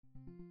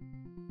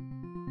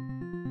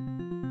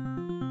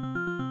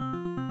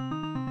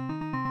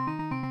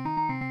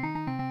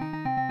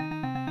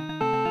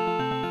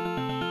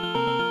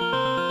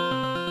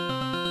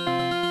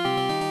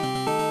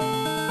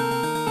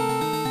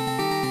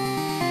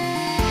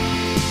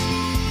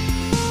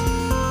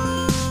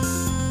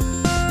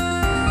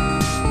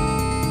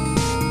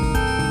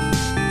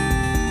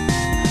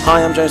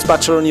Hi, I'm James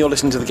Batchelor and you're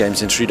listening to the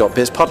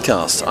GamesIndustry.biz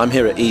podcast. I'm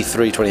here at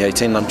E3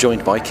 2018 and I'm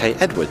joined by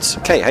Kate Edwards.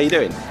 Kate, how are you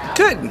doing?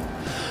 Good.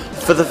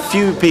 For the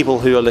few people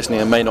who are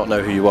listening and may not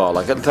know who you are,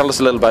 tell us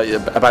a little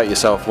about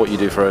yourself, what you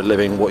do for a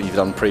living, what you've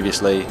done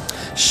previously.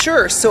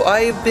 Sure. So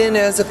I've been,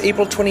 as of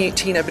April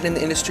 2018, I've been in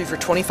the industry for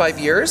 25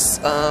 years,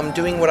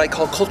 doing what I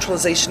call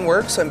culturalization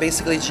work. So I'm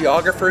basically a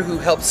geographer who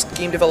helps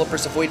game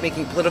developers avoid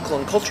making political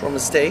and cultural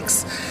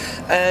mistakes.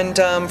 And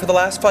for the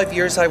last 5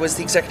 years, I was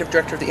the executive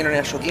director of the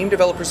International Game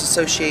Developers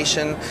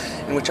Association,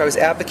 in which I was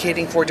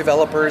advocating for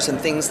developers and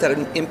things that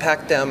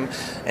impact them.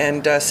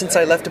 And since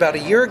I left about a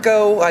year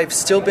ago, I've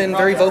still been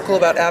very vocal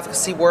about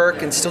advocacy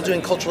work and still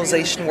doing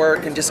culturalization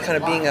work and just kind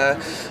of being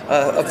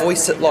a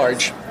voice at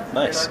large.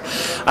 Nice.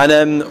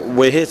 And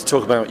we're here to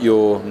talk about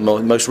your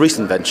most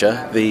recent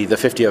venture, the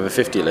 50 over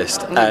 50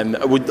 list.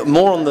 With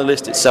more on the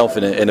list itself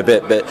in a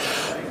bit, but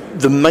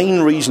the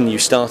main reason you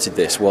started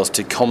this was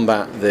to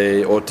combat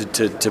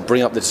to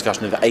bring up the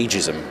discussion of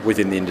ageism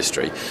within the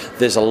industry.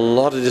 There's a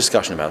lot of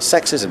discussion about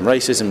sexism,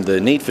 racism,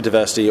 the need for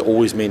diversity,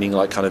 always meaning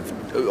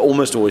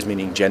almost always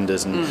meaning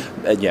genders and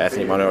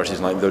ethnic minorities,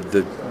 and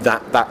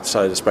that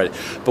side of the spread.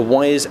 But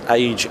why is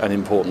age an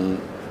important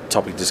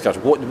topic to discuss?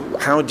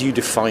 How do you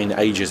define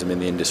ageism in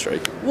the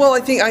industry? Well,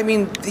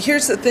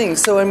 here's the thing.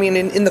 So,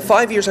 in the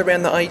 5 years I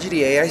ran the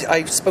IGDA,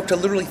 I spoke to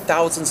literally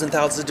thousands and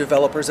thousands of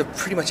developers of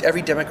pretty much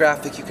every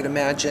demographic you can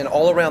imagine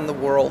all around the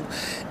world.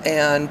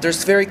 And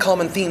there's very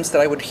common themes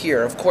that I would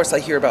hear. Of course, I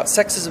hear about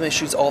sexism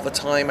issues all the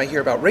time. I hear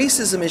about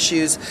racism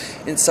issues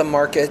in some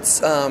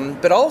markets.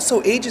 But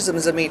also ageism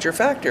is a major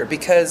factor,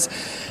 because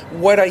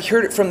what I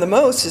heard it from the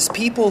most is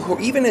people who,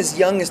 even as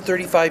young as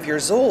 35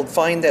 years old,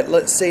 find that,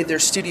 let's say, their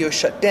studio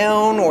shut down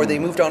or they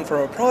moved on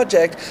from a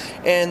project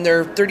and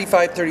they're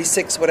 35,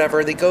 36,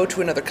 whatever, they go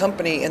to another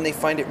company and they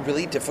find it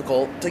really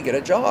difficult to get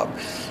a job.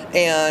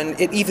 And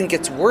it even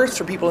gets worse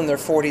for people in their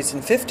 40s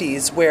and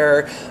 50s,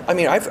 where,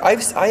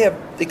 I have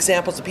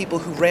examples of people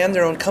who ran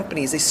their own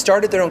companies. They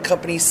started their own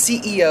company,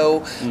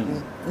 CEO,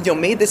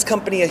 made this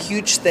company a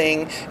huge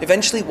thing,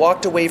 eventually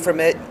walked away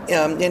from it,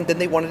 and then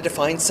they wanted to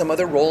find some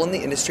other role in the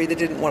industry. They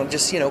didn't want to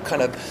just,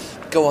 kind of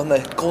go on the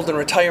golden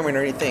retirement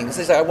or anything. So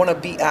they said, I want to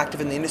be active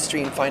in the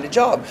industry and find a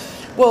job.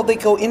 Well, they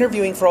go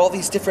interviewing for all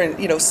these different,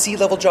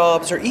 C-level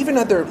jobs or even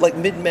other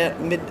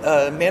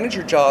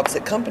manager jobs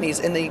at companies,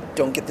 and they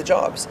don't get the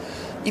jobs,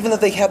 even though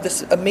they have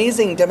this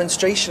amazing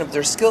demonstration of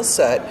their skill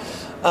set.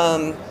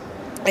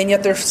 And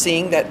yet they're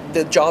seeing that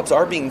the jobs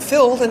are being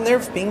filled, and they're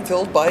being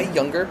filled by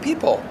younger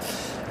people.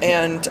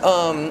 And,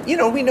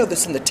 we know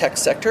this in the tech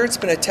sector. It's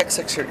been a tech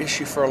sector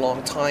issue for a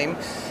long time.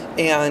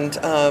 And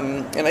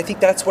I think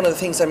that's one of the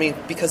things,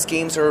 because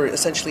games are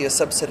essentially a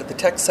subset of the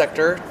tech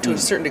sector to a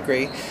certain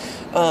degree,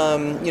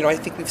 I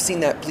think we've seen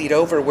that bleed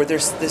over, where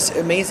there's this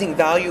amazing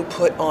value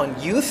put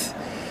on youth.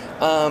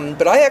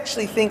 But I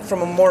actually think from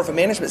more of a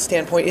management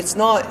standpoint, it's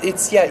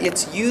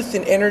youth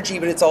and energy,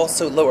 but it's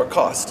also lower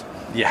cost.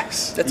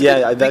 Yes. That's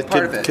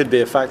that could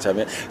be a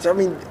factor.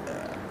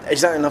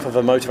 Is that enough of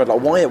a motivator?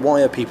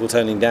 Why are people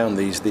turning down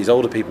these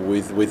older people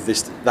with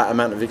that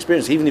amount of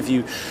experience? Even if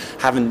you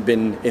haven't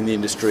been in the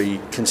industry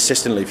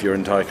consistently for your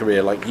entire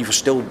career, you're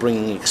still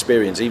bringing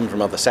experience, even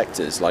from other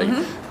sectors.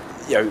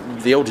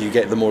 The older you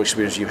get, the more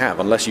experience you have.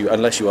 Unless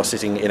you are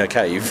sitting in a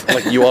cave,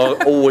 you are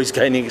always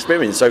gaining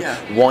experience. So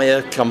why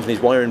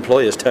are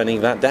employers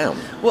turning that down?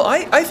 Well,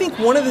 I think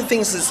one of the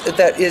things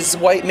is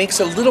why it makes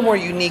it a little more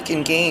unique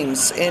in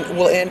games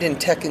and in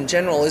tech in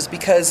general is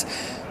because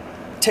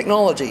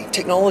technology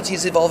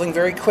is evolving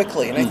very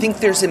quickly, and I think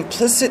there's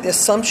implicit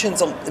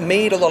assumptions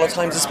made a lot of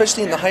times,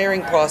 especially in the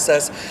hiring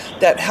process,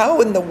 that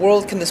how in the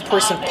world can this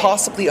person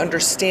possibly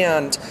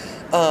understand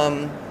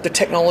the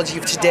technology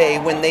of today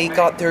when they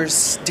got their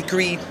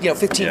degree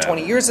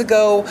 20 years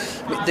ago.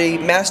 They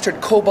mastered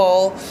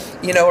COBOL,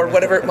 or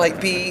whatever it might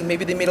be.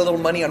 Maybe they made a little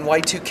money on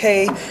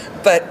Y2K,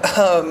 but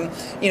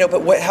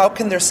how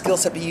can their skill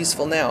set be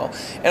useful now?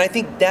 And I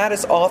think that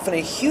is often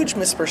a huge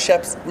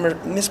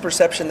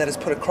misperception that is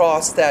put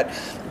across, that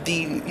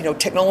the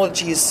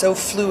technology is so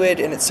fluid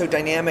and it's so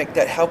dynamic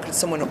that how could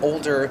someone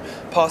older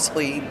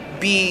possibly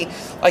be,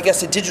 I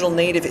guess, a digital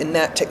native in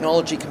that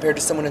technology compared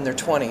to someone in their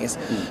 20s.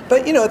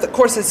 But of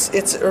course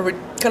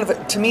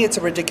to me it's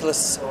a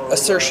ridiculous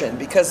assertion,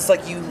 because it's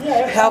like you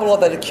have all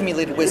that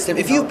accumulated wisdom.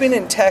 If you've been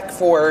in tech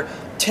for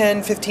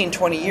 10, 15,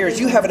 20 years,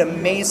 you have an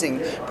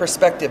amazing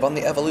perspective on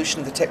the evolution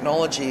of the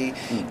technology,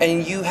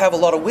 and you have a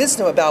lot of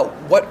wisdom about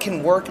what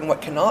can work and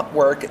what cannot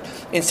work,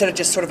 instead of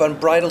just sort of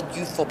unbridled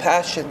youthful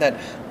passion that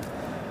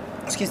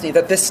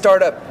this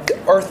startup,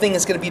 our thing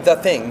is going to be the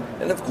thing.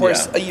 And of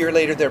course, a year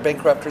later, they're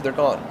bankrupt or they're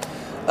gone.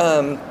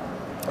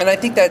 And I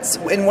think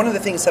and one of the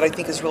things that I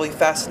think is really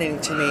fascinating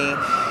to me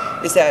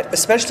is that,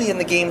 especially in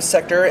the games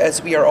sector,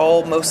 as we are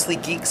all mostly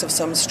geeks of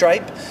some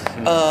stripe,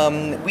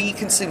 we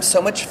consume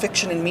so much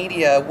fiction and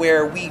media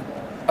where we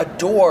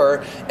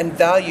adore and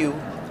value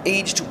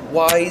aged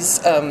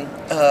wise,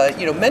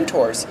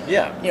 mentors.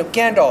 Yeah.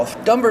 Gandalf,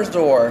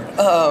 Dumbledore,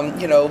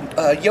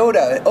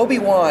 Yoda,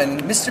 Obi-Wan,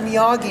 Mr.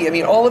 Miyagi. I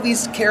mean, all of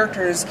these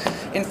characters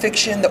in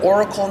fiction, the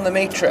Oracle in the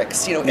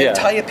Matrix,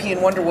 Antiope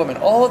in Wonder Woman,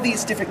 all of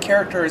these different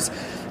characters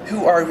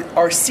who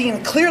are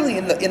seen clearly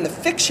in the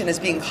fiction as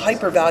being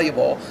hyper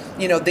valuable.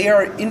 They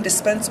are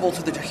indispensable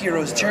to the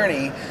hero's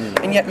journey,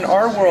 and yet in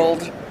our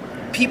world,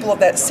 people of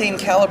that same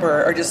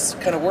caliber are just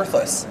kind of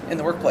worthless in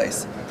the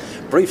workplace.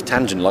 Brief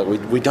tangent, like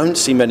we don't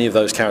see many of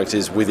those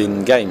characters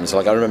within games.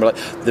 Like I remember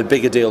like the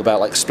bigger deal about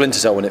like Splinter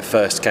Cell when it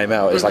first came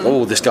out. It's like,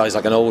 oh, this guy's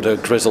like an older,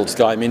 grizzled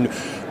guy. I mean,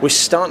 we're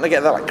starting to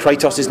get that. Like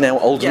Kratos is now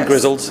old and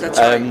grizzled. That's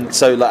right.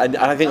 So like, and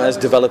I think as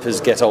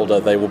developers get older,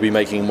 they will be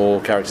making more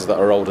characters that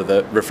are older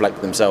that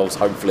reflect themselves,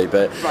 hopefully.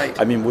 But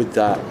I mean, would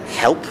that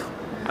help?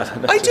 I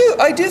don't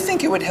know. I do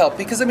think it would help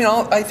because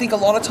I think a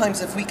lot of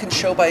times if we can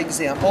show by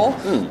example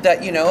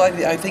that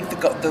I think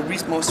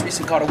the most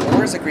recent God of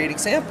War is a great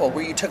example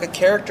where you took a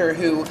character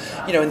who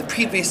in the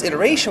previous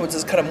iteration was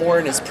just kind of more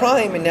in his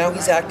prime and now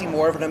he's acting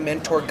more of in a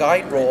mentor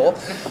guide role,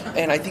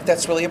 and I think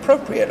that's really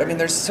appropriate. I mean,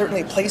 there's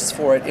certainly a place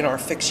for it in our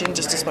fiction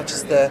just as much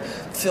as the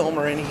film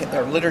or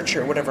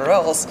literature or whatever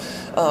else.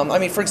 I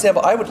mean, for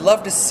example, I would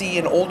love to see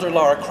an older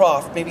Lara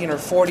Croft, maybe in her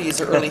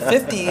 40s or early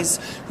 50s,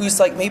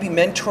 who's like maybe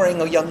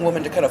mentoring a young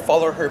woman to kind of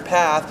follow her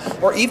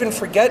path, or even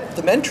forget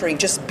the mentoring,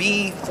 just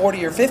be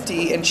 40 or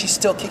 50 and she's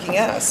still kicking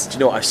ass. Do you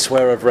know what? I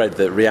swear I've read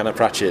that Rhianna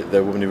Pratchett,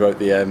 the woman who wrote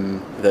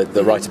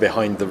the writer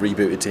behind the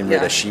rebooted Tomb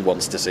Raider, she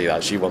wants to see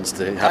that. She wants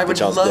to have the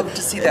chance. I would love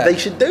to see that. They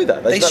should do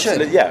that. They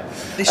should. Yeah.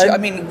 They should. I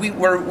mean,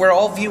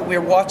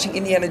 we're watching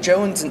Indiana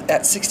Jones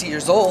at 60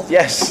 years old.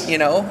 Yes.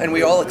 And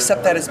we all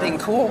accept that as being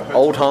cool.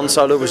 Old Han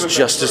Solo was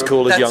just as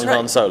cool as young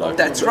Han Solo.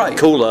 That's right.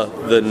 Cooler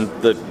than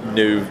the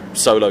new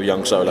Solo,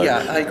 young Solo.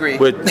 Yeah, I agree.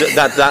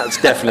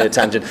 That's definitely a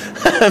tangent.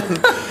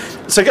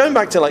 So going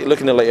back to like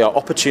looking at like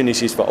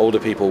opportunities for older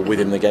people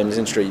within the games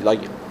industry,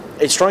 like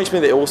it strikes me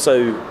that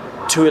also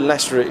to a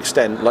lesser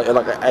extent, like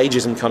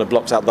ageism kind of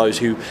blocks out those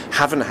who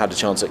haven't had a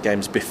chance at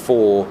games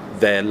before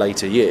their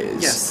later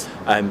years. Yes.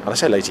 And I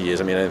say later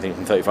years, I mean anything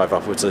from 35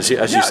 upwards, as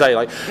you say.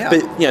 Like,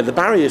 but the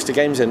barriers to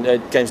games and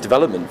games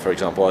development, for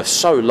example, are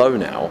so low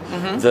now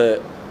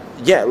that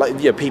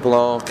people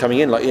are coming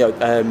in. Like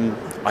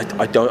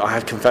I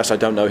have confessed I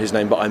don't know his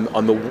name, but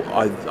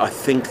I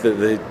think that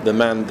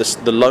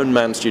the lone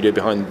man studio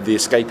behind The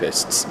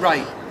Escapists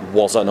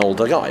was an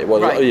older guy.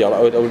 Well,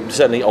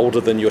 certainly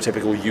older than your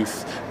typical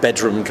youth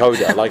bedroom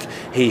coder. Like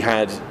he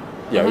had,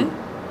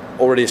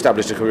 already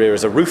established a career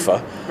as a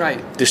roofer.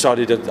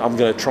 Decided that I'm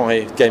going to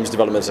try games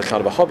development as a kind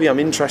of a hobby. I'm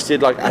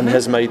interested, and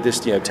has made this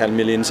 10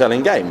 million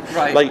selling game.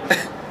 Like,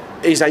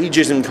 is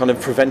ageism kind of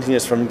preventing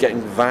us from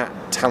getting that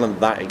talent,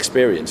 that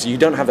experience? You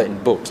don't have it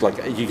in books. Like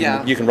you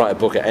can write a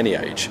book at any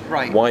age.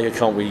 Why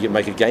can't we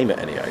make a game at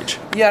any age?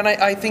 Yeah, and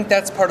I think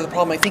that's part of the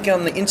problem. I think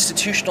on the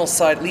institutional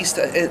side, at least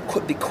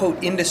the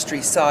quote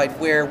industry side,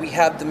 where we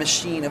have the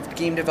machine of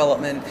game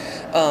development,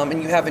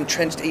 and you have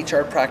entrenched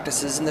HR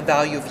practices and the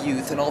value of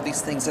youth and all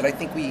these things that I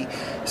think we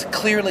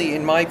clearly,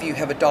 in my view,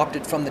 have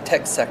adopted from the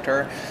tech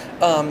sector.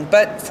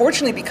 But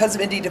fortunately, because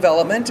of indie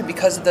development and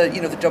because of the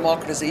the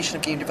democratization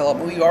of game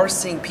development, we are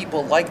seeing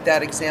people like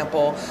that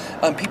example.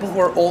 People who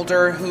are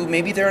older, who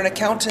maybe they're an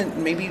accountant,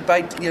 maybe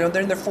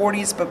they're in their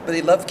 40s, but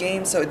they love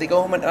games, so they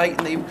go home at night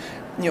and they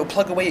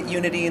plug away at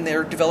Unity and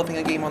they're developing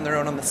a game on their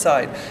own on the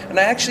side. And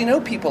I actually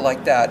know people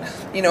like that.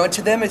 And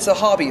to them it's a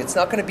hobby. It's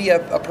not going to be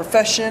a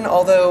profession,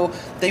 although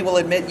they will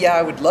admit,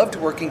 I would love to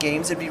work in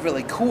games. It'd be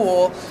really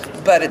cool.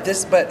 But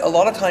a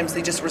lot of times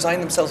they just resign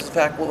themselves to the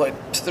fact,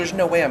 there's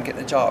no way I'm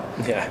getting a job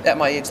at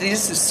my age. They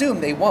just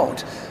assume they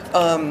won't.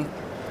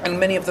 And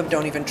many of them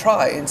don't even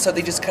try, and so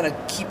they just kind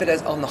of keep it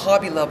as on the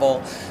hobby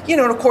level. And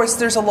of course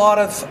there's a lot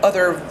of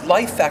other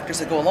life factors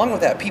that go along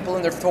with that. People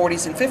in their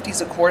 40s and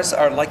 50s, of course,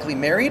 are likely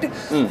married.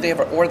 They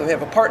have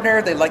a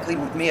partner. They likely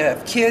may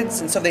have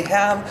kids, and so they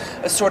have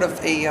a sort of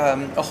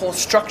a whole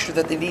structure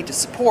that they need to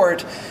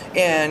support.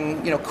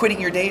 And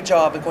quitting your day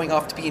job and going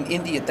off to be an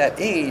indie at that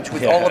age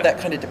with all of that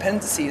kind of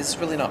dependency is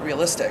really not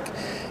realistic.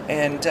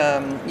 And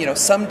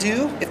some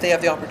do if they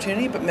have the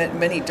opportunity, but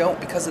many don't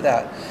because of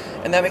that.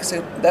 And that makes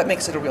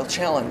it a real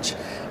challenge.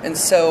 And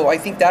so I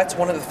think that's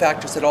one of the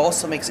factors that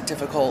also makes it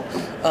difficult.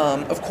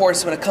 Of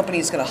course, when a company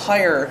is going to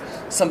hire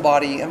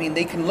somebody, I mean,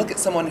 they can look at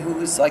someone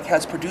who's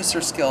has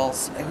producer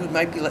skills, who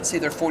might be, let's say,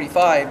 they're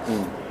 45.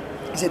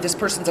 Say this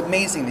person's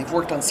amazing. They've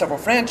worked on several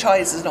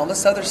franchises and all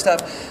this other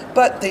stuff,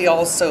 but they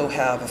also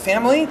have a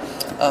family.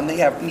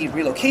 They need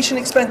relocation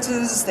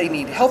expenses. They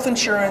need health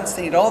insurance.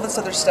 They need all this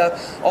other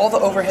stuff, all the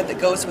overhead that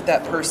goes with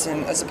that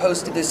person, as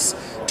opposed to this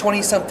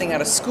 20-something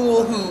out of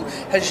school who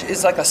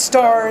is like a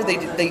star.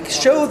 They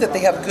show that they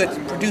have good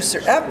producer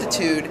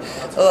aptitude.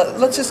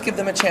 Let's just give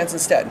them a chance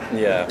instead.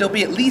 They'll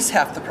be at least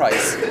half the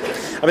price.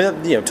 I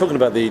mean, talking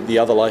about the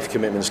other life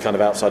commitments kind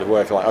of outside of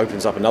work,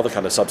 opens up another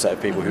kind of subset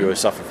of people who are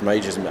suffering from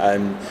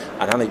ageism. And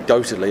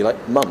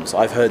anecdotally, mums.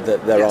 I've heard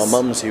that there are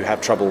mums who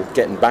have trouble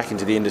getting back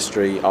into the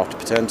industry after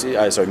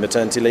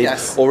maternity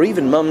leave, or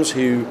even mums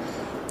who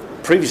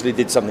previously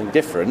did something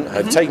different,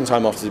 had taken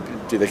time off to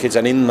do the kids,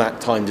 and in that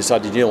time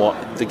decided, you know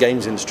what, the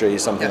games industry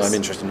is something I'm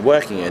interested in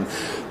working in.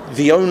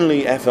 The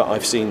only effort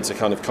I've seen to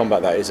kind of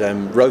combat that is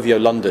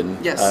Rovio London,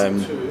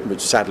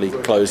 which sadly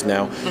closed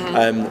now.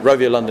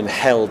 Rovio London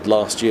held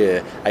last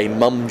year a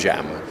mum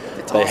jam.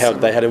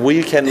 They had a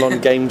weekend-long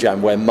game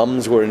jam where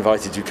mums were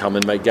invited to come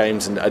and make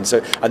games, and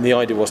the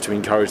idea was to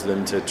encourage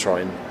them to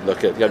try and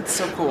look at. That's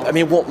so cool. I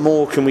mean, what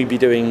more can we be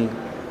doing?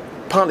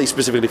 Partly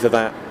specifically for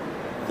that,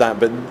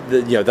 but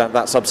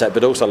that subset,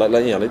 but also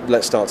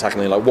let's start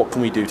tackling what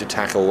can we do to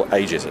tackle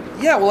ageism?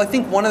 Yeah, well, I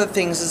think one of the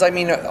things is,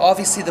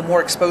 obviously the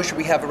more exposure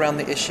we have around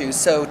the issue,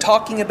 so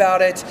talking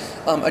about it,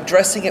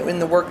 addressing it in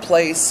the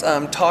workplace,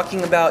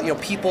 talking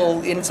about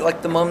people into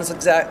the mums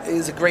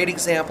is a great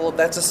example.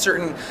 That's a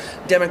certain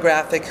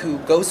demographic who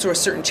goes through a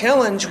certain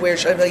challenge, where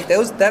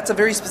that's a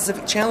very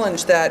specific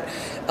challenge that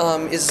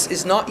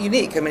is not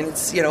unique.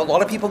 It's a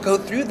lot of people go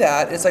through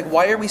that. It's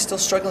why are we still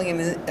struggling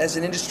as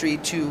an industry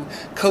to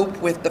cope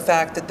with the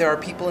fact that there are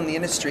people in the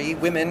industry,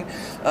 women,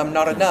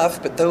 not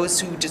enough, but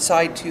those who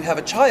decide to have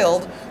a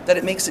child, that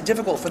it makes it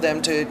difficult for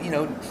them to,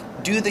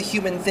 do the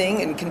human thing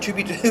and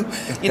contribute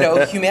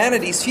to,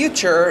 humanity's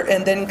future,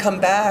 and then come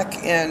back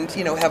and,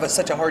 have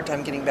such a hard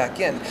time getting back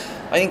in.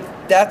 I think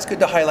that's good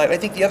to highlight. I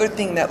think the other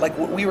thing that,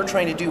 what we were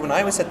trying to do when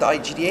I was at the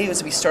IGDA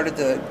was we started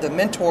the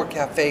mentor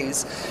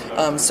cafes.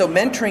 So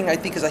mentoring, I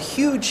think, is a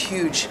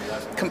huge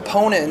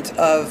component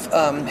of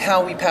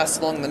how we pass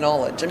along the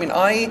knowledge.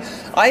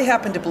 I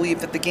happen to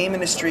believe that the game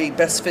industry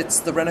best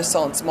fits the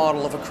Renaissance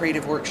model of a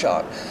creative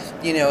workshop.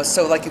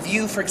 So if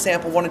you, for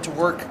example, wanted to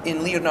work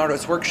in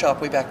Leonardo's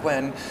workshop way back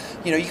when,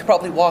 you could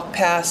probably walk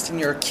past and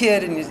you're a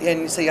kid and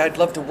you say, I'd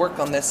love to work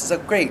on this.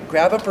 It's great.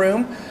 Grab a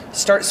broom,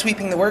 start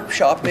sweeping the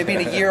workshop. Maybe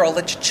in a year I'll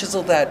let you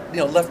chisel that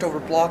leftover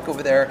block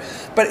over there.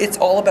 But it's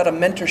all about a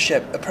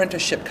mentorship,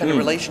 apprenticeship kind of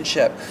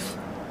relationship.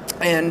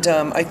 And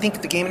I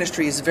think the game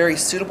industry is very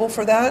suitable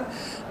for that.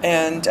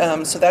 And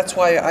so that's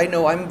why I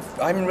know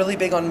I'm really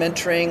big on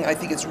mentoring. I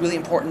think it's really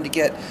important to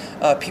get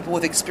people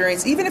with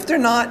experience, even if they're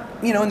not,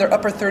 in their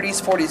upper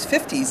 30s, 40s,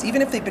 50s,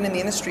 even if they've been in the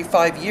industry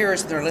 5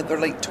 years, they're in their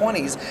late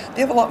 20s,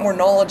 they have a lot more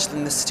knowledge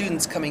than the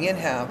students coming in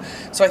have.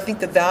 So I think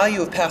the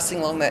value of passing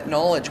along that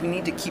knowledge, we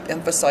need to keep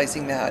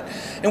emphasizing that.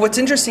 And what's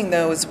interesting,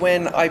 though, is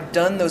when I've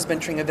done those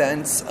mentoring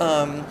events,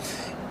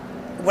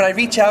 when I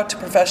reach out to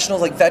professionals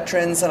like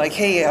veterans and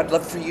hey, I'd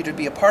love for you to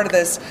be a part of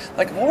this,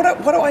 what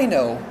do I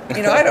know?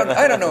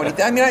 I don't know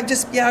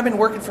anything. I've been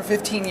working for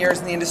 15 years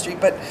in the industry,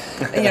 but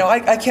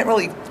I can't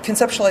really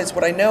conceptualize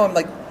what I know. I'm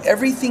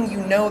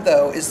everything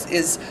though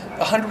is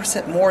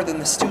 100% more than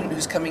the student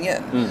who's coming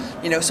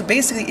in. So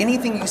basically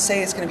anything you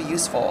say is going to be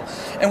useful.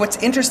 And what's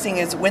interesting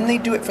is when they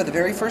do it for the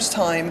very first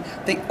time,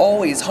 they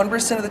always,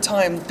 100% of the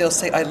time, they'll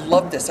say, I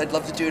love this, I'd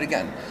love to do it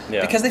again.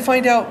 Yeah. Because they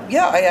find out,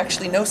 I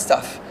actually know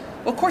stuff.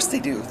 Well, of course they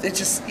do. They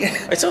just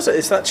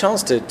It's that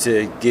chance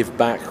to give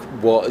back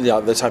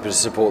the type of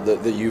support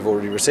that you've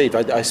already received.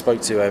 I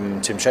spoke to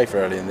Tim Schafer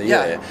earlier in the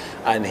year,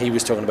 and he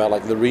was talking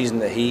about the reason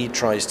that he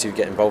tries to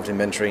get involved in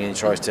mentoring and he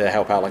tries to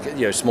help out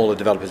smaller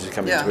developers who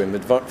come into him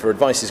for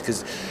advice is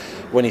because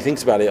when he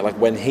thinks about it,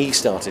 when he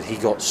started, he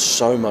got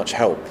so much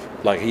help.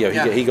 He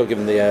got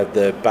given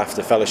the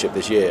BAFTA fellowship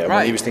this year, and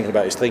when he was thinking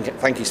about his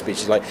thank you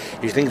speech, he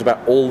was thinking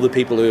about all the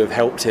people who have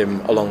helped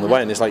him along the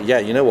way, and it's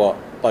you know what,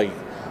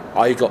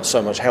 I got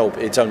so much help,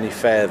 it's only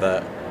fair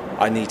that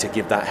I need to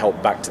give that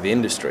help back to the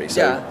industry.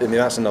 So,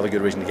 that's another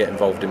good reason to get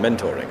involved in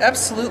mentoring.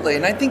 Absolutely.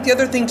 And I think the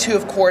other thing, too,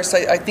 of course,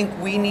 I think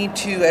we need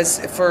to,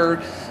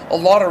 for a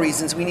lot of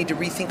reasons, we need to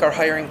rethink our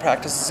hiring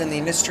practices in the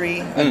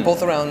industry,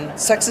 both around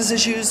sexist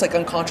issues like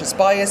unconscious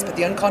bias, but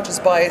the unconscious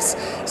bias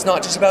is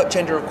not just about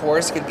gender, of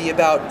course, it could be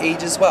about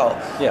age as well.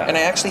 Yeah. And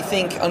I actually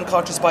think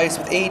unconscious bias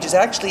with age is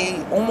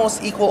actually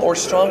almost equal or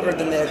stronger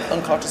than the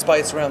unconscious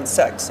bias around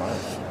sex.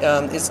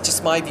 It's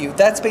just my view.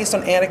 That's based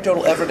on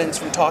anecdotal evidence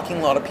from talking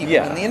to a lot of people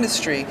in the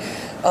industry.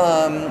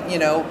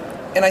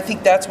 And I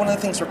think that's one of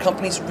the things where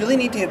companies really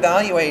need to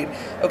evaluate,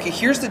 okay,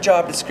 here's the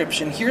job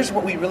description, here's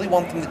what we really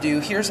want them to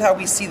do, here's how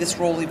we see this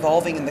role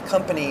evolving in the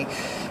company.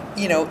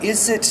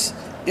 Is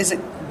it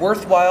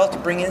worthwhile to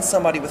bring in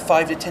somebody with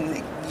 5 to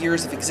 10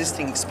 years of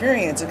existing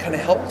experience and kind of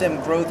help them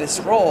grow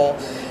this role?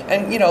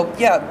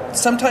 And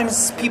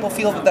sometimes people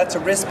feel that that's a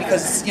risk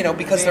because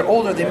they're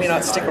older, they may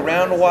not stick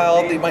around a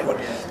while. They might,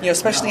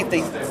 especially if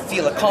they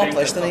feel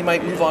accomplished, then they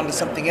might move on to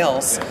something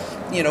else.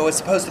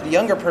 As opposed to the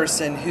younger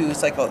person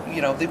who's they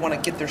want to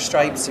get their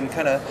stripes and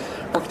kind of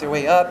work their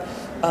way up.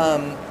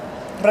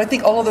 But I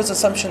think all of those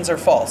assumptions are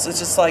false. It's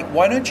just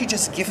why don't you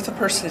just give the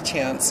person a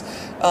chance?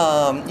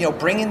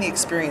 Bring in the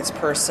experienced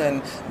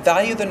person,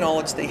 value the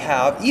knowledge they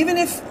have, even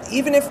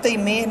if they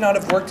may not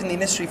have worked in the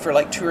industry for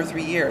 2 or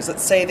 3 years.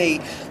 Let's say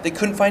they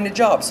couldn't find a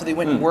job, so they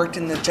went and worked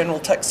in the general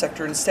tech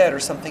sector instead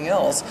or something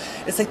else.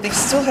 It's they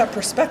still have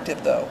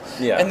perspective though,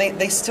 and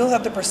they still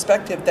have the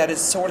perspective that is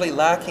sorely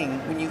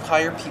lacking when you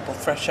hire people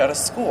fresh out of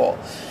school.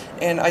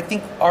 And I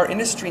think our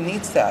industry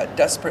needs that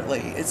desperately.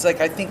 It's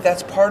like, I think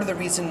that's part of the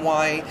reason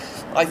why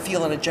I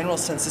feel in a general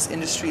sense this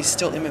industry is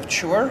still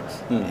immature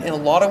in a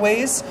lot of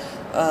ways,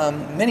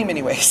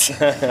 many ways.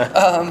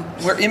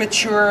 We're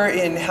immature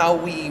in how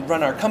we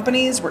run our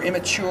companies. We're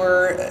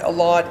immature a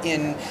lot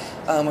in,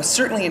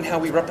 certainly in how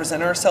we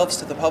represent ourselves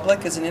to the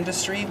public as an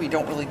industry. We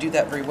don't really do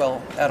that very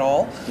well at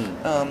all.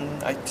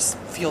 I just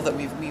feel that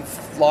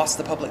we've lost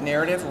the public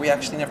narrative. We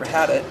actually never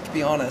had it, to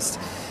be honest.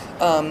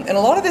 And a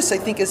lot of this, I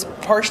think, is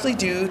partially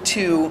due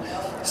to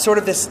sort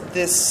of this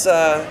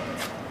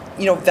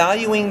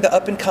valuing the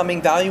up and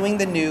coming, valuing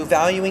the new,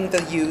 valuing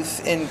the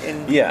youth, and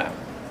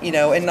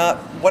and not,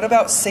 what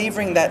about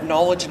savoring that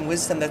knowledge and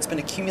wisdom that's been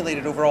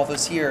accumulated over all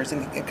those years,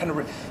 and kind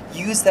of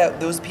use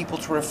those people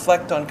to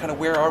reflect on kind of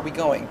where are we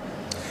going.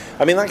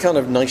 I mean, that kind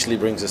of nicely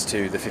brings us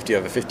to the 50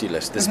 over 50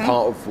 list. This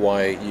part of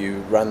why you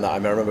ran that. I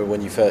mean, I remember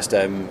when you first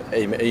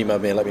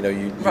emailed me and let me know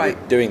you were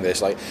doing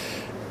this, like.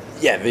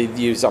 Yeah,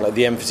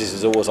 the emphasis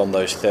is always on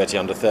those 30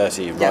 under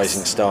 30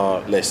 rising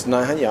star lists. And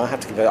I have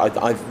to confess,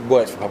 I've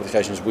worked for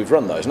publications, we've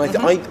run those, and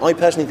I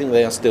personally think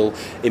they are still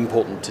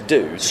important to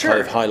do, to kind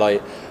of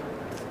highlight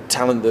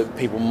talent that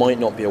people might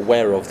not be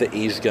aware of that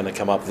is going to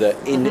come up, that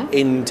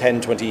in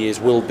 10, 20 years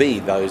will be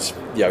those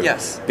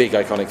big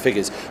iconic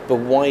figures. But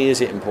why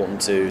is it important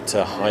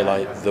to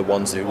highlight the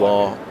ones who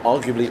are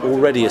arguably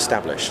already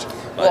established?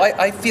 Well,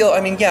 I feel,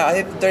 and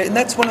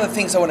that's one of the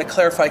things I want to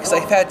clarify, because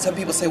I've had some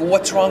people say, well,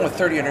 what's wrong with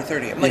 30 under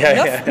 30? I'm like,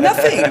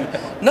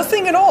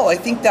 nothing at all. I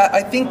think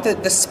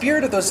that the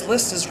spirit of those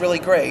lists is really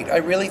great. I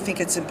really think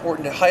it's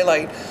important to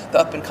highlight the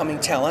up and coming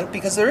talent,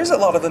 because there is a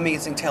lot of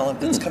amazing talent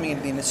that's coming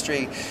into the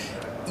industry.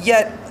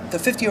 Yet, the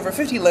 50 over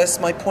 50 list,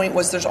 my point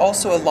was there's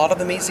also a lot of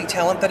amazing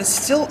talent that is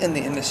still in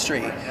the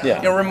industry.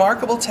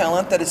 Remarkable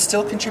talent that is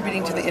still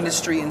contributing to the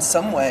industry in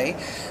some way.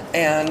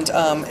 And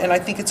I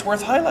think it's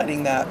worth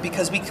highlighting that,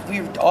 because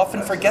we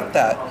often forget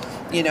that.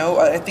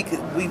 I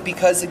think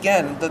because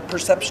again, the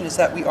perception is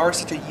that we are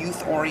such a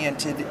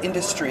youth-oriented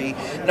industry,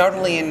 not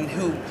only in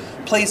who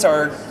plays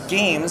our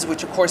games,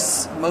 which of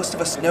course most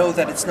of us know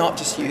that it's not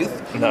just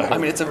youth. No. I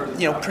mean, it's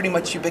pretty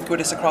much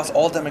ubiquitous across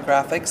all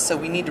demographics, so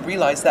we need to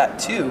realize that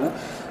too.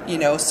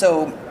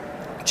 So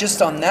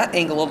just on that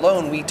angle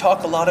alone, we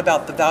talk a lot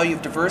about the value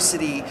of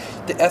diversity,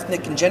 the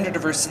ethnic and gender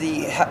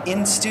diversity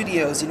in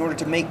studios in order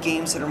to make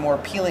games that are more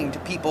appealing to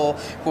people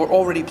who are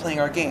already playing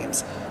our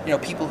games.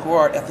 People who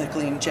are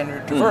ethnically and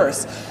gender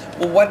diverse.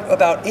 Well, what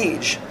about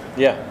age?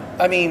 Yeah.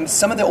 I mean,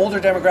 some of the older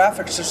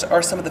demographics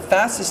are some of the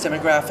fastest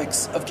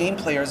demographics of game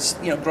players,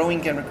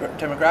 growing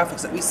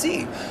demographics that we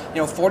see.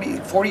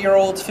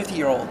 40-year-olds,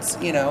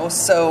 50-year-olds,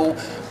 So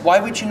why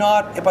would you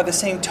not, by the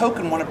same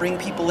token, want to bring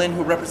people in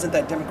who represent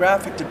that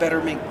demographic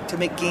to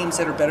make games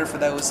that are better for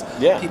those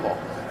people?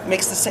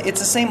 It's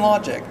the same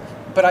logic,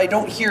 but I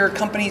don't hear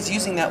companies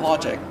using that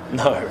logic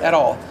at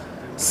all.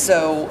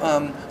 So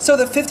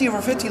the 50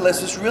 over 50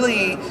 list was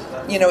really,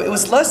 it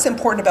was less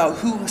important about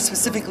who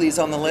specifically is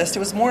on the list. It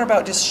was more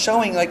about just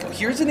showing, like,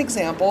 here's an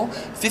example,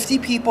 50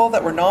 people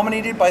that were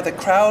nominated by the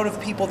crowd of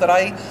people that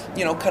I,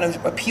 kind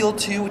of appealed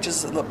to, which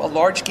is a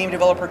large game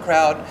developer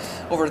crowd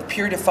over a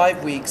period of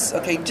 5 weeks.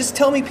 Okay, just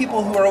tell me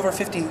people who are over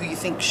 50 who you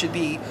think should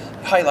be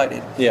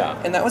highlighted.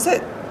 Yeah. And that was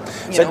it.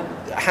 So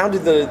how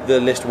did the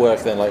list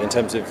work then, like in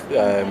terms of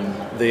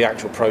the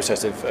actual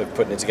process of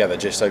putting it together,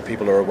 just so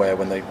people are aware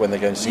when they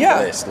go and see the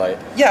list?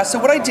 So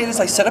what I did is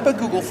I set up a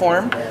Google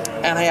form,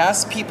 and I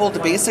asked people to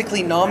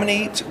basically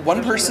nominate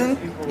one person,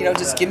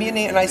 just give me a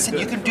name, and I said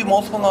you could do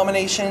multiple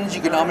nominations,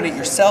 you could nominate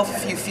yourself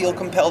if you feel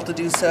compelled to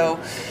do so.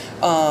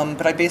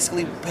 But I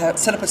basically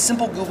set up a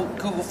simple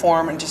Google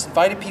form and just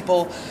invited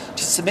people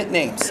to submit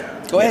names.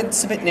 Go ahead and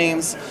submit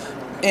names,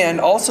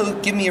 and also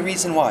give me a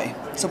reason why.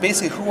 So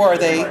basically, who are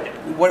they?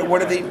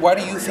 What are they? Why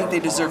do you think they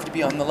deserve to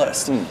be on the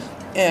list?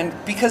 And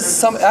because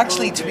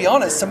to be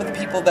honest, some of the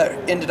people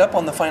that ended up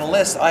on the final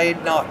list, I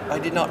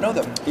did not know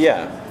them.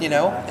 Yeah.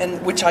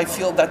 And which I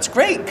feel that's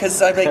great,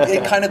 because I think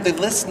it kind of the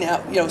list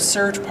now,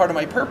 served part of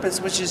my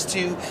purpose, which is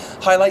to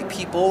highlight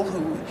people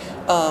who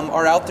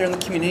are out there in the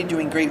community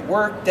doing great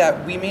work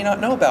that we may not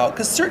know about.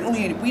 Because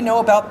certainly we know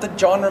about the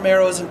John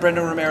Romeros and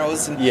Brendan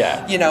Romeros and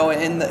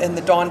and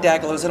the Don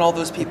Daglos and all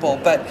those people,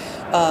 but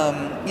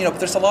but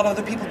there's a lot of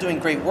other people doing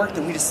great work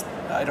that we just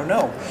I don't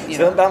know.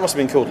 So that must have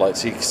been cool, like,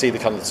 so you can see the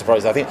kind of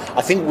surprise. I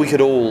think we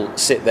could all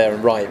sit there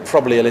and write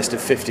probably a list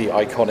of 50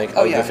 iconic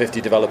over 50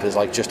 developers,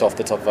 like just off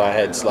the top of our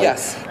heads. Like,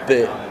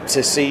 but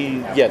to see,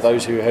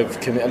 those who have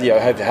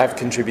have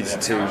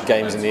contributed to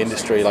games in the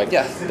industry, like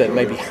that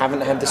maybe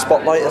haven't had the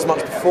spotlight as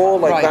much before,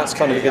 like that's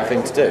kind of a good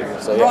thing to do.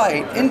 So,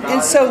 Right,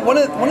 and so one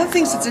of the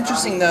things that's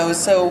interesting though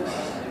is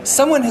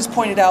someone has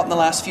pointed out in the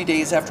last few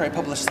days after I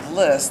published the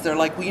list, they're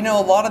like,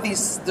 well, a lot of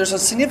these, there's a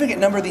significant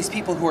number of these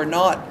people who are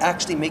not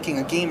actually making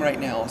a game right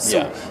now.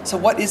 So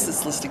what is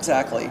this list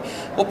exactly?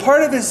 Well,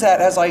 part of it is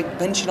that, as I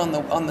mentioned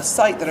on the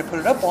site that I put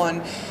it up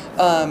on,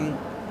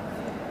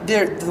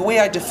 the way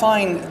I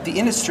define the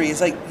industry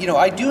is like,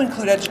 I do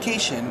include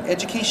education.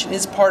 Education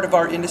is part of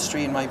our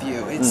industry, in my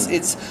view.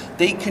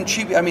 They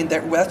contribute. I mean,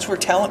 that's where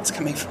talent's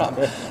coming from,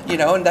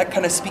 and that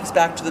kind of speaks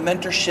back to the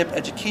mentorship,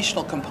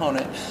 educational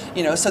component.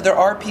 So there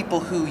are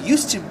people who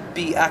used to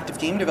be active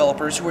game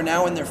developers who are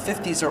now in their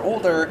 50s or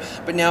older,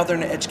 but now they're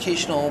in an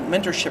educational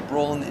mentorship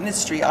role in the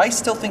industry. I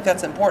still think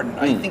that's important.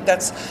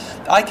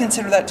 I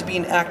consider that to be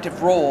an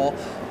active role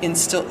in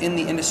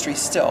the industry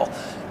still.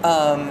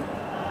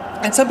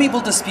 And some people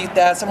dispute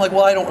that. So I'm like,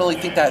 well, I don't really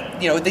think that,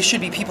 they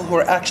should be people who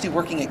are actually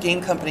working at game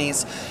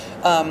companies,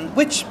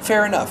 which,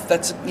 fair enough.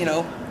 That's,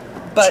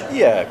 but...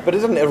 Yeah, but it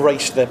doesn't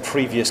erase their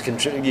previous,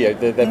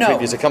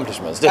 previous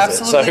accomplishments, does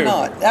absolutely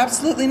not.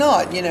 Absolutely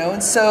not,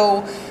 And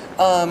so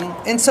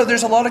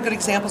there's a lot of good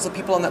examples of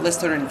people on that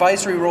list that are in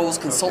advisory roles,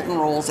 consultant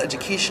roles,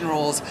 education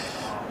roles.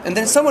 And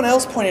then someone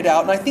else pointed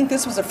out, and I think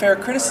this was a fair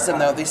criticism,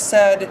 though. They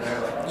said,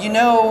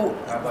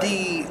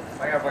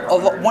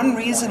 one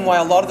reason why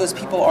a lot of those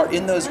people are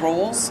in those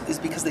roles is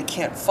because they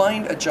can't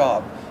find a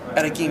job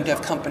at a game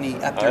dev company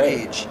at their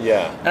age.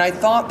 Yeah. And I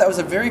thought that was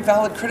a very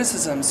valid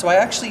criticism. So I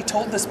actually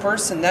told this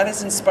person that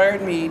has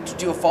inspired me to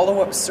do a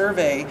follow-up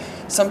survey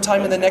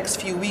sometime in the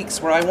next few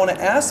weeks where I want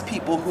to ask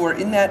people who are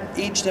in that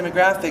age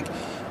demographic,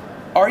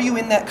 are you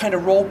in that kind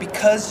of role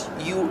because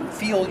you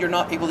feel you're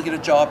not able to get a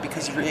job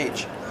because of your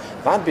age?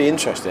 That'd be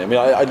interesting. I mean,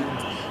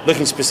 I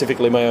looking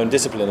specifically at my own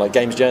discipline, like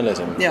games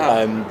journalism.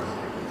 Yeah.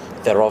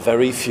 There are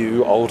very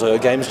few older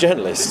games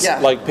journalists. Yeah.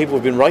 Like, people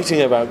have been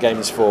writing about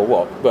games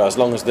for as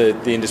long as the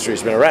industry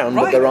has been around,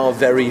 right. But there are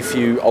very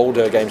few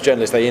older games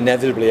journalists. They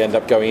inevitably end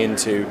up going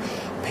into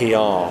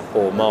PR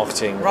or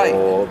marketing, right.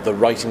 or the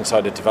writing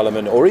side of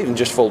development, or even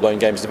just full-blown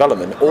games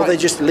development, or they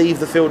just leave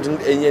the field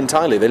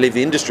entirely. They leave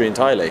the industry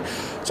entirely.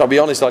 So I'll be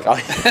honest, like,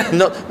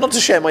 not to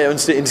share my own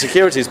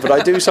insecurities, but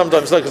I do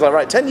sometimes look,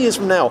 right, 10 years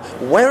from now,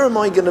 where am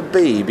I going to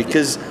be?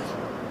 Because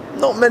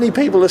not many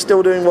people are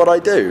still doing what I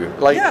do.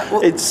 Like,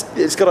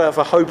 it's got to have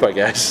a hope, I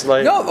guess.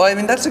 Like, no, I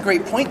mean, that's a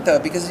great point, though,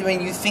 because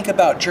you think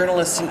about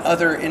journalists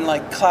in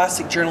like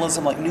classic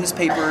journalism, like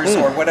newspapers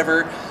or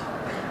whatever.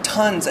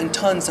 Tons and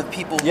tons of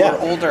people who are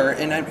older,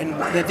 and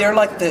they're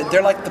like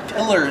the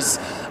pillars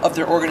of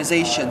their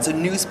organizations.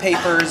 And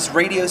newspapers,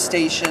 radio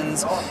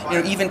stations,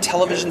 even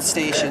television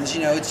stations.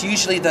 It's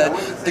usually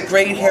the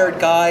gray-haired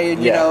guy,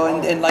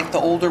 and like the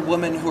older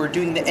woman who are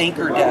doing the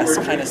anchor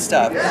desk kind of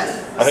stuff.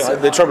 I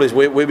think the trouble is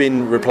we've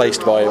been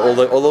replaced by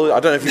although I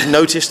don't know if you've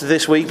noticed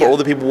this week, but all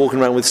the people walking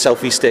around with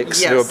selfie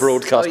sticks who are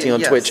broadcasting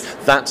on Twitch.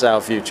 That's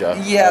our future.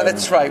 Yeah,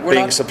 that's right. We're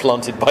being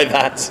supplanted by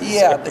that.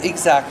 Yeah,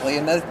 exactly,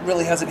 and that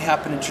really hasn't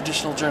happened in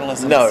traditional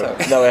journalism. No,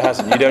 it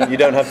hasn't. You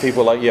don't have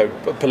people like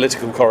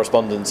political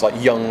correspondents, like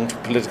young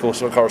political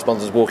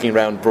correspondents walking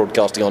around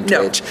broadcasting on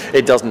Twitch.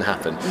 It doesn't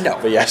happen. No.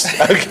 But yes,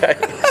 okay.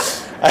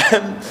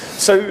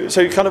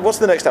 So kind of what's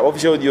the next step?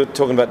 Obviously, you're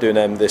talking about doing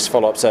this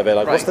follow-up survey.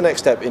 Like, what's the next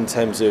step in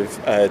terms of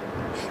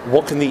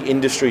what can the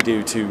industry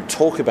do to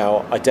talk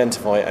about,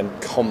 identify, and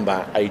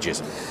combat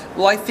ageism?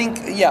 Well, I think,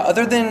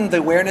 other than the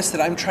awareness that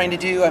I'm trying to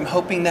do, I'm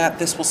hoping that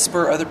this will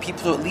spur other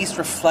people to at least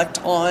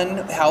reflect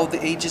on how the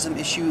ageism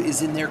issue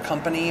is in their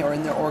company or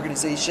in their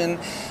organization.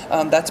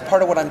 That's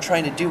part of what I'm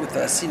trying to do with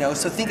this,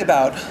 So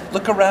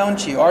look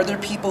around you. Are there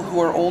people who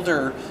are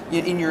older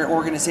in your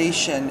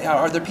organization?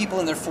 Are there people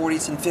in their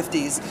 40s and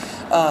 50s?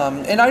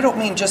 And I don't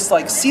mean just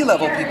like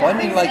C-level people. I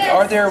mean, like,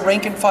 are there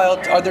rank and file,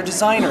 are there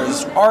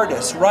designers,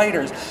 artists,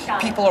 writers,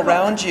 people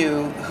around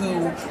you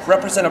who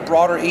represent a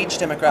broader age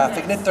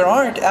demographic? And if there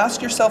aren't,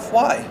 ask yourself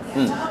why.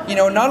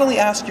 Not only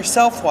ask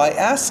yourself why,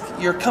 ask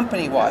your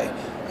company why.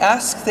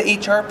 Ask the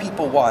HR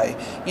people why.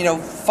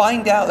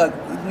 Find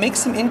out, make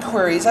some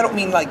inquiries. I don't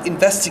mean like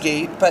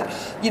investigate, but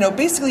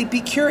basically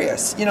be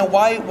curious.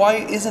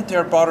 Why isn't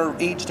there a broader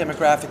age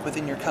demographic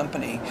within your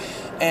company?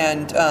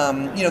 And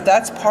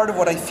that's part of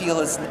what I feel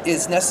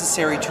is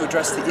necessary to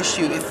address the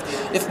issue.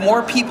 If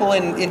more people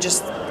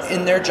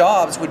in their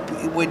jobs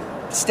would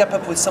step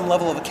up with some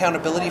level of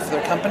accountability for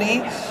their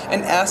company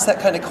and ask that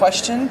kind of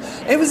question.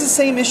 It was the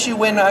same issue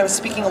when I was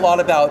speaking a lot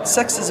about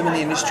sexism in the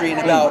industry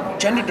and about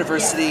gender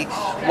diversity.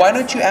 Why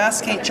don't you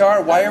ask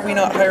HR, why are we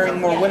not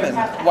hiring more women?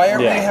 Why are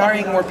we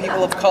hiring more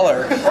people of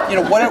color?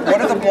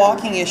 What are the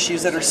blocking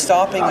issues that are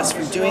stopping us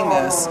from doing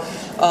this?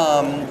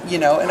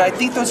 And I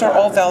think those are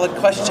all valid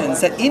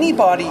questions that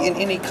anybody in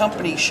any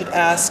company should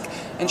ask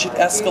and should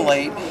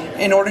escalate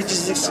in order to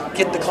just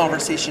get the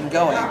conversation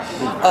going.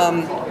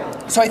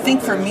 So I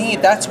think for me,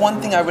 that's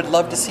one thing I would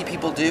love to see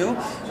people do.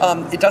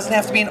 It doesn't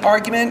have to be an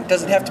argument, it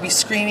doesn't have to be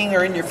screaming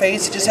or in your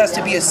face. It just has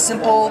to be a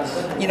simple,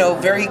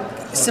 very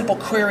simple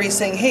query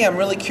saying, hey, I'm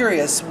really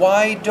curious,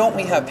 why don't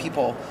we have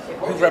people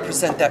who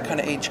represent that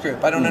kind of age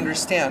group? I don't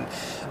understand.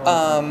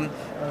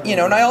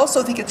 And I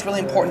also think it's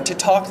really important to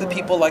talk to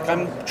people like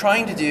I'm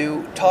trying to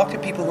do, talk to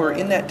people who are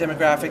in that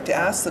demographic to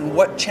ask them,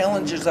 what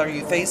challenges are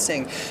you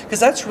facing? Because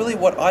that's really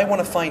what I want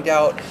to find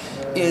out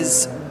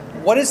is,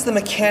 what is the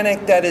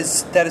mechanic that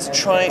is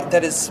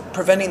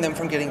preventing them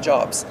from getting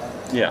jobs?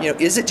 Yeah.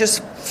 Is it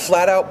just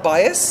flat out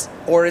bias,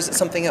 or is it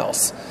something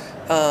else?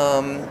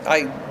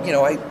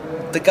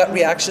 the gut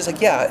reaction is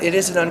like, yeah, it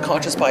is an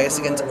unconscious bias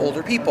against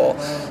older people,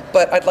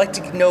 but I'd like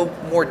to know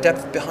more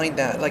depth behind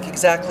that, like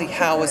exactly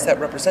how is that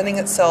representing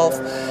itself,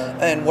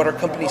 and what are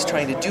companies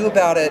trying to do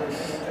about it.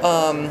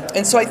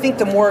 And so I think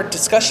the more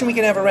discussion we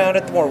can have around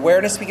it, the more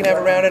awareness we can have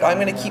around it. I'm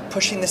going to keep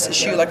pushing this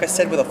issue, like I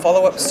said, with a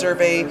follow-up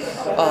survey.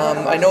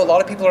 I know a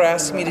lot of people are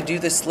asking me to do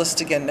this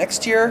list again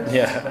next year,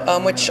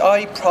 which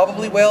I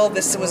probably will.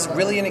 This was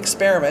really an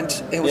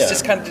experiment. It was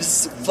just kind of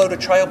just float a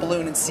trial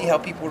balloon and see how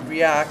people would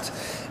react.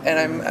 And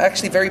I'm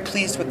actually very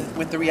pleased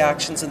with the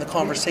reactions and the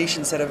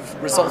conversations that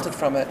have resulted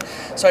from it.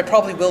 So I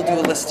probably will do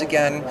a list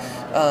again.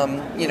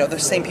 The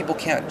same people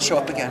can't show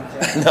up again.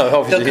 No,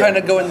 obviously. They'll kind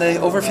of go in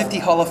the over 50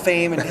 Hall of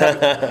Fame and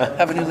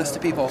have a new list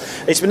of people.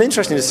 It's been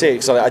interesting to see,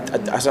 because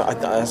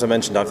as I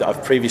mentioned,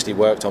 I've previously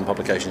worked on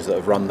publications that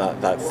have run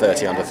that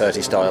 30 under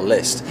 30 style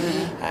list,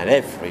 and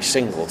every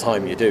single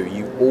time you do,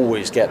 you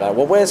always get that.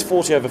 Well, where's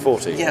 40 over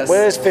 40? Yes.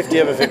 Where's 50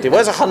 over 50?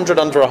 Where's 100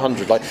 under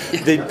 100? Like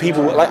the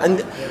people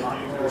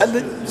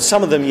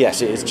some of them,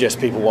 yes, it is just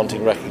people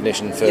wanting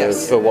recognition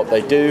for what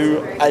they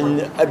do,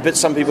 but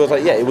some people are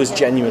like, it was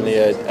genuinely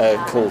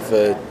a call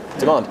for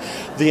demand.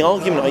 The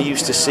argument I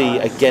used to see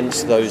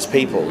against those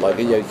people, like,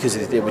 because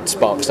it would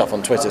spark stuff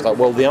on Twitter, like,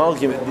 well, the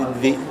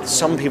argument,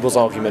 some people's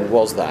argument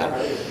was that,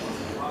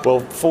 well,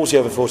 40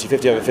 over 40,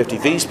 50 over 50,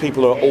 these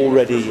people are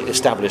already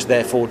established,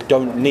 therefore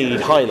don't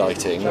need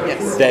highlighting,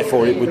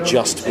 therefore it would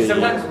just be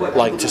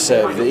like to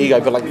serve the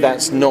ego, but like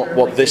that's not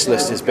what this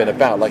list has been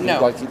about.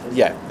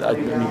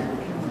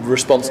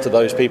 Response to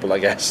those people, I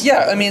guess.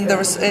 Yeah, I mean,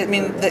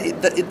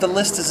 the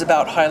list is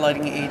about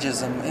highlighting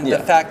ageism, and the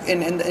fact,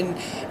 and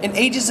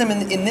ageism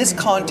in this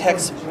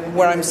context,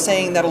 where I'm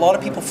saying that a lot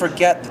of people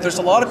forget that there's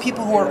a lot of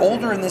people who are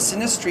older in this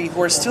industry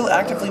who are still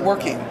actively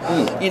working.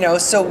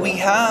 So we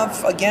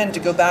have, again,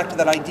 to go back to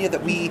that idea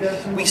that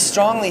we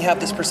strongly have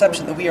this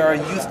perception that we are a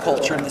youth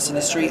culture in this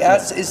industry,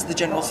 as is the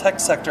general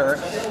tech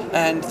sector,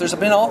 and there's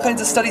been all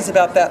kinds of studies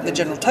about that in the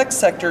general tech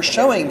sector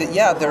showing that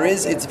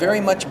it's very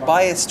much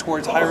biased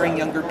towards hiring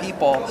younger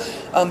people,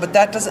 but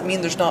that doesn't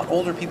mean there's not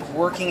older people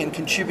working and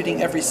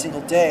contributing every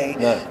single day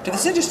to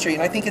this industry,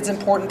 and I think it's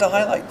important to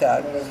highlight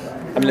that.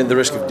 I mean, at the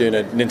risk of doing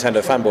a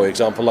Nintendo fanboy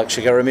example, like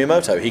Shigeru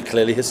Miyamoto, he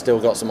clearly has still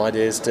got some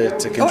ideas to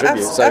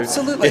contribute.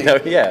 Absolutely.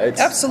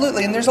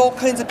 Absolutely, and there's all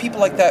kinds of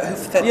people like that who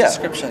fit that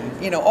description.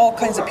 All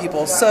kinds of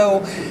people.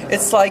 So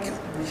it's like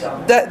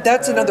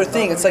that's another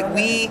thing. It's like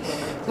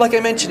like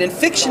I mentioned, in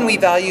fiction we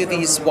value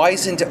these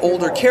wizened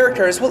older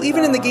characters. Well,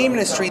 even in the game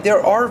industry,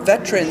 there are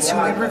veterans who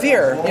we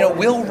revere.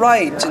 Will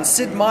Wright and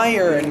Sid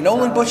Meier and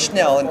Nolan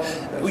Bushnell and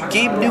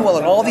Gabe Newell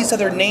and all these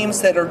other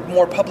names that are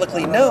more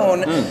publicly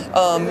known.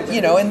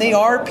 And they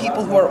are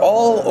people who are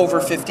all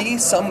over 50,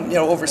 some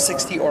over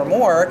 60 or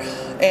more,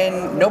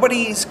 and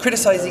nobody's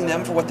criticizing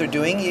them for what they're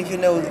doing,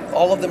 even though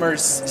all of them are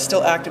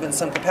still active in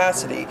some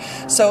capacity.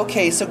 So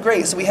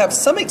great. So we have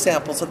some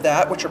examples of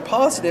that which are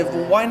positive.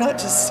 Well,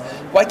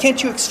 why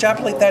can't you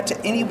extrapolate that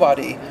to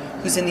anybody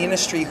who's in the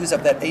industry who's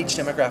of that age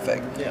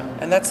demographic?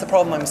 And that's the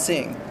problem I'm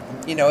seeing.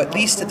 At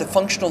least at the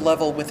functional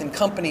level within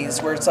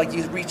companies, where it's like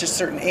you reach a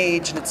certain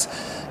age and it's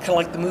kind of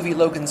like the movie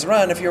Logan's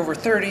Run. If you're over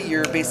 30,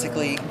 you're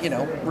basically,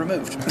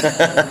 removed.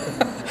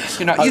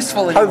 You're not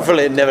useful anymore.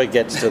 Hopefully it never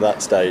gets to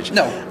that stage.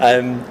 No.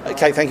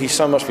 Okay, thank you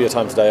so much for your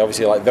time today.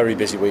 Obviously, very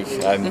busy week.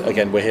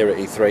 Again, we're here at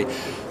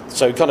E3.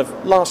 So kind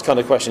of last kind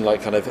of question,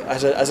 like kind of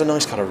as a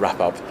nice kind of wrap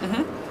up.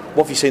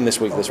 What have you seen this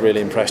week that's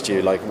really impressed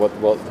you? Like what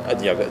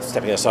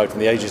stepping aside from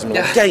the ageism,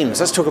 games.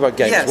 Let's talk about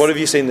games. Yes. What have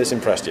you seen that's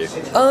impressed you?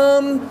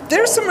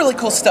 There's some really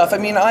cool stuff. I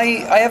mean,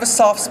 I have a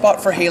soft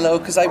spot for Halo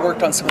because I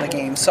worked on some of the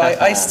games. So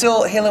I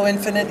still, Halo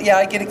Infinite,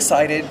 I get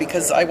excited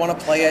because I want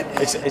to play it.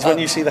 It's when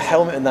you see the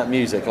helmet and that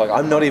music. Like,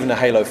 I'm not even a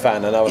Halo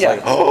fan, and I was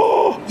like, oh!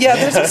 Yeah,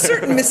 there's a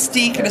certain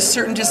mystique and a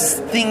certain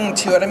just thing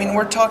to it. I mean,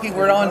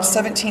 we're on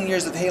 17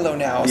 years of Halo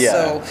now.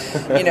 So,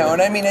 and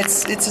I mean,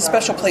 it's a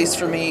special place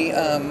for me.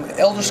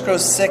 Elder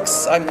Scrolls 6,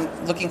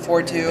 I'm looking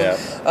forward to.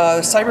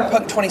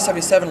 Cyberpunk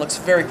 2077 looks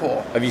very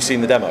cool. Have you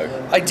seen the demo?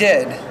 I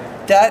did.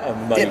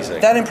 Amazing.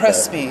 That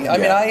impressed me. I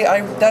mean,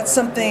 that's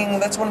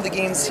one of the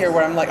games here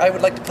where I'm like, I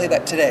would like to play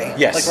that today.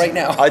 Yes. Like right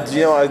now.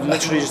 I've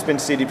literally just been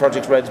to CD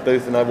Projekt Red's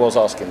booth and I was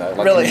asking that.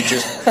 Like, really?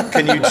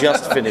 Can you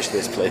just finish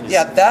this, please?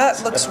 Yeah,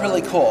 that looks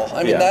really cool.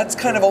 I mean, that's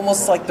kind of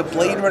almost like the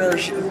Blade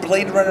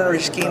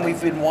Runner-ish game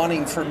we've been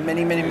wanting for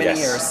many, many, many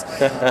years.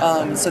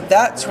 So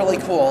that's really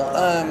cool.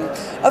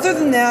 Other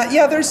than that,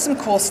 there's some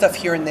cool stuff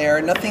here and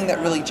there. Nothing that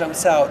really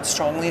jumps out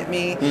strongly at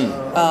me.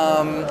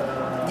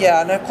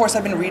 And of course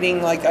I've been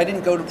reading, like, I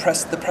didn't go to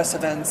the press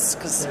events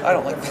because I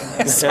don't like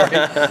them. Sorry.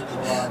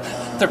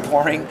 They're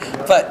boring.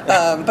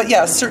 But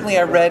yeah, certainly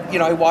I read,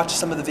 I watched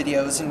some of the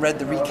videos and read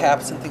the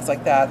recaps and things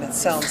like that, and it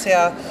sounds,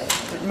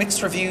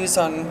 mixed reviews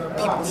on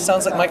people. It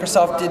sounds like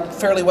Microsoft did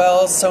fairly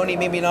well, Sony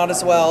maybe not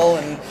as well,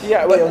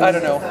 but I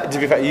don't know. To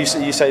be fair, you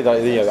say that,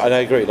 and I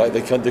agree, like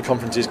the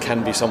conferences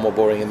can be somewhat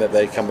boring in that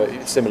they come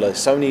similar.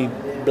 Sony,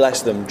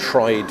 bless them,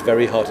 tried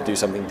very hard to do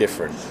something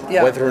different.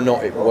 Whether or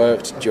not it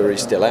worked,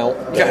 jury's still out.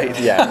 Right.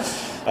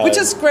 Which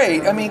is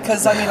great. I mean,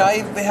 because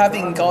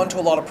having gone to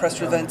a lot of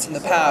press events in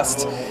the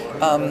past,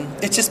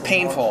 it's just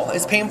painful.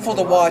 It's painful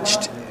to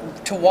watch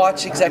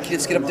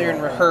executives get up there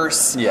and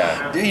rehearse.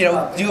 Yeah.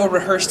 Do a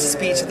rehearsed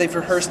speech that they've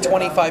rehearsed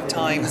 25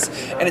 times,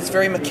 and it's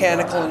very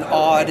mechanical and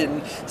odd.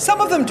 And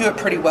some of them do it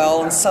pretty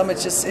well, and some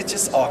it's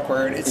just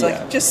awkward. It's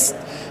like just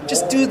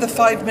do the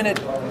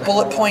 5-minute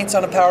bullet points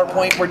on a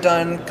PowerPoint. We're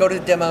done. Go to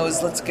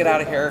demos. Let's get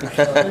out of here.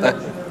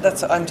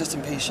 I'm just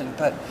impatient,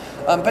 but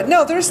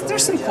no,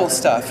 there's some cool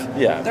stuff.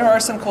 Yeah. There are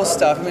some cool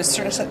stuff. I mean,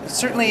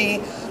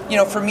 certainly,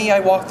 for me,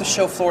 I walk the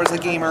show floor as a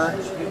gamer.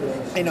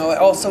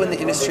 Also in the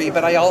industry,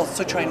 but I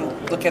also try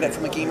and look at it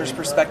from a gamer's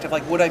perspective.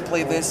 Like, would I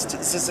play this?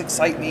 Does this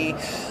excite me?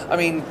 I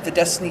mean, the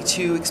Destiny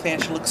 2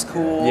 expansion looks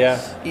cool. Yeah.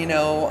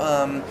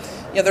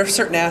 There are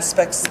certain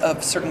aspects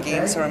of certain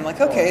games where I'm like,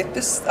 okay,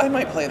 I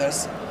might play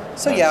this.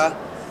 So yeah,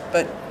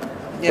 but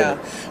yeah.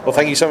 Well,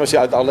 thank you so much.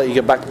 I'll let you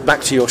get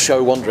back to your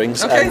show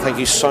wanderings. Okay. Thank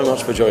you so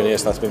much for joining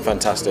us. That's been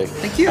fantastic.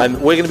 Thank you.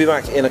 We're going to be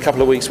back in a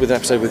couple of weeks with an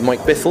episode with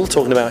Mike Biffle,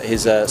 talking about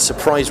his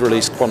surprise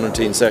release,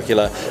 Quarantine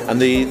Circular, and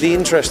the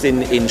interest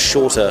in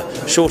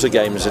shorter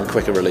games and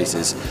quicker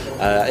releases.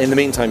 In the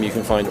meantime, you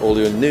can find all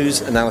your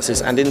news,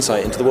 analysis, and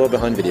insight into the world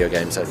behind video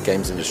games at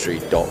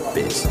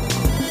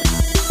GamesIndustry.biz.